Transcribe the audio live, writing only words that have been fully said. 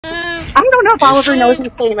don't know if Oliver knows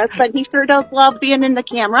he's famous, but he sure does love being in the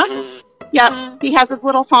camera. Yep, he has his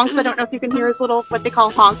little honks. I don't know if you can hear his little, what they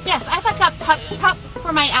call honks. Yes, I'd like a pup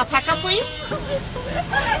for my alpaca, please.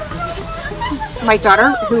 My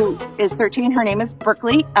daughter, who is 13, her name is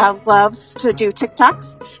Berkeley, loves to do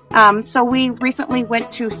TikToks. So we recently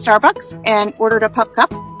went to Starbucks and ordered a pup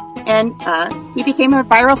cup, and he became a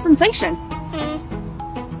viral sensation.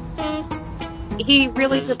 He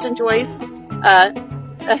really just enjoys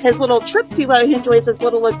his little trips. He enjoys his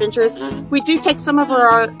little adventures. We do take some of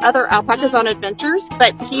our other alpacas on adventures,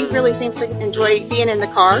 but he really seems to enjoy being in the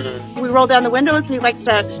car. We roll down the windows. He likes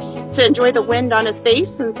to enjoy the wind on his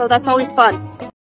face, and so that's always fun.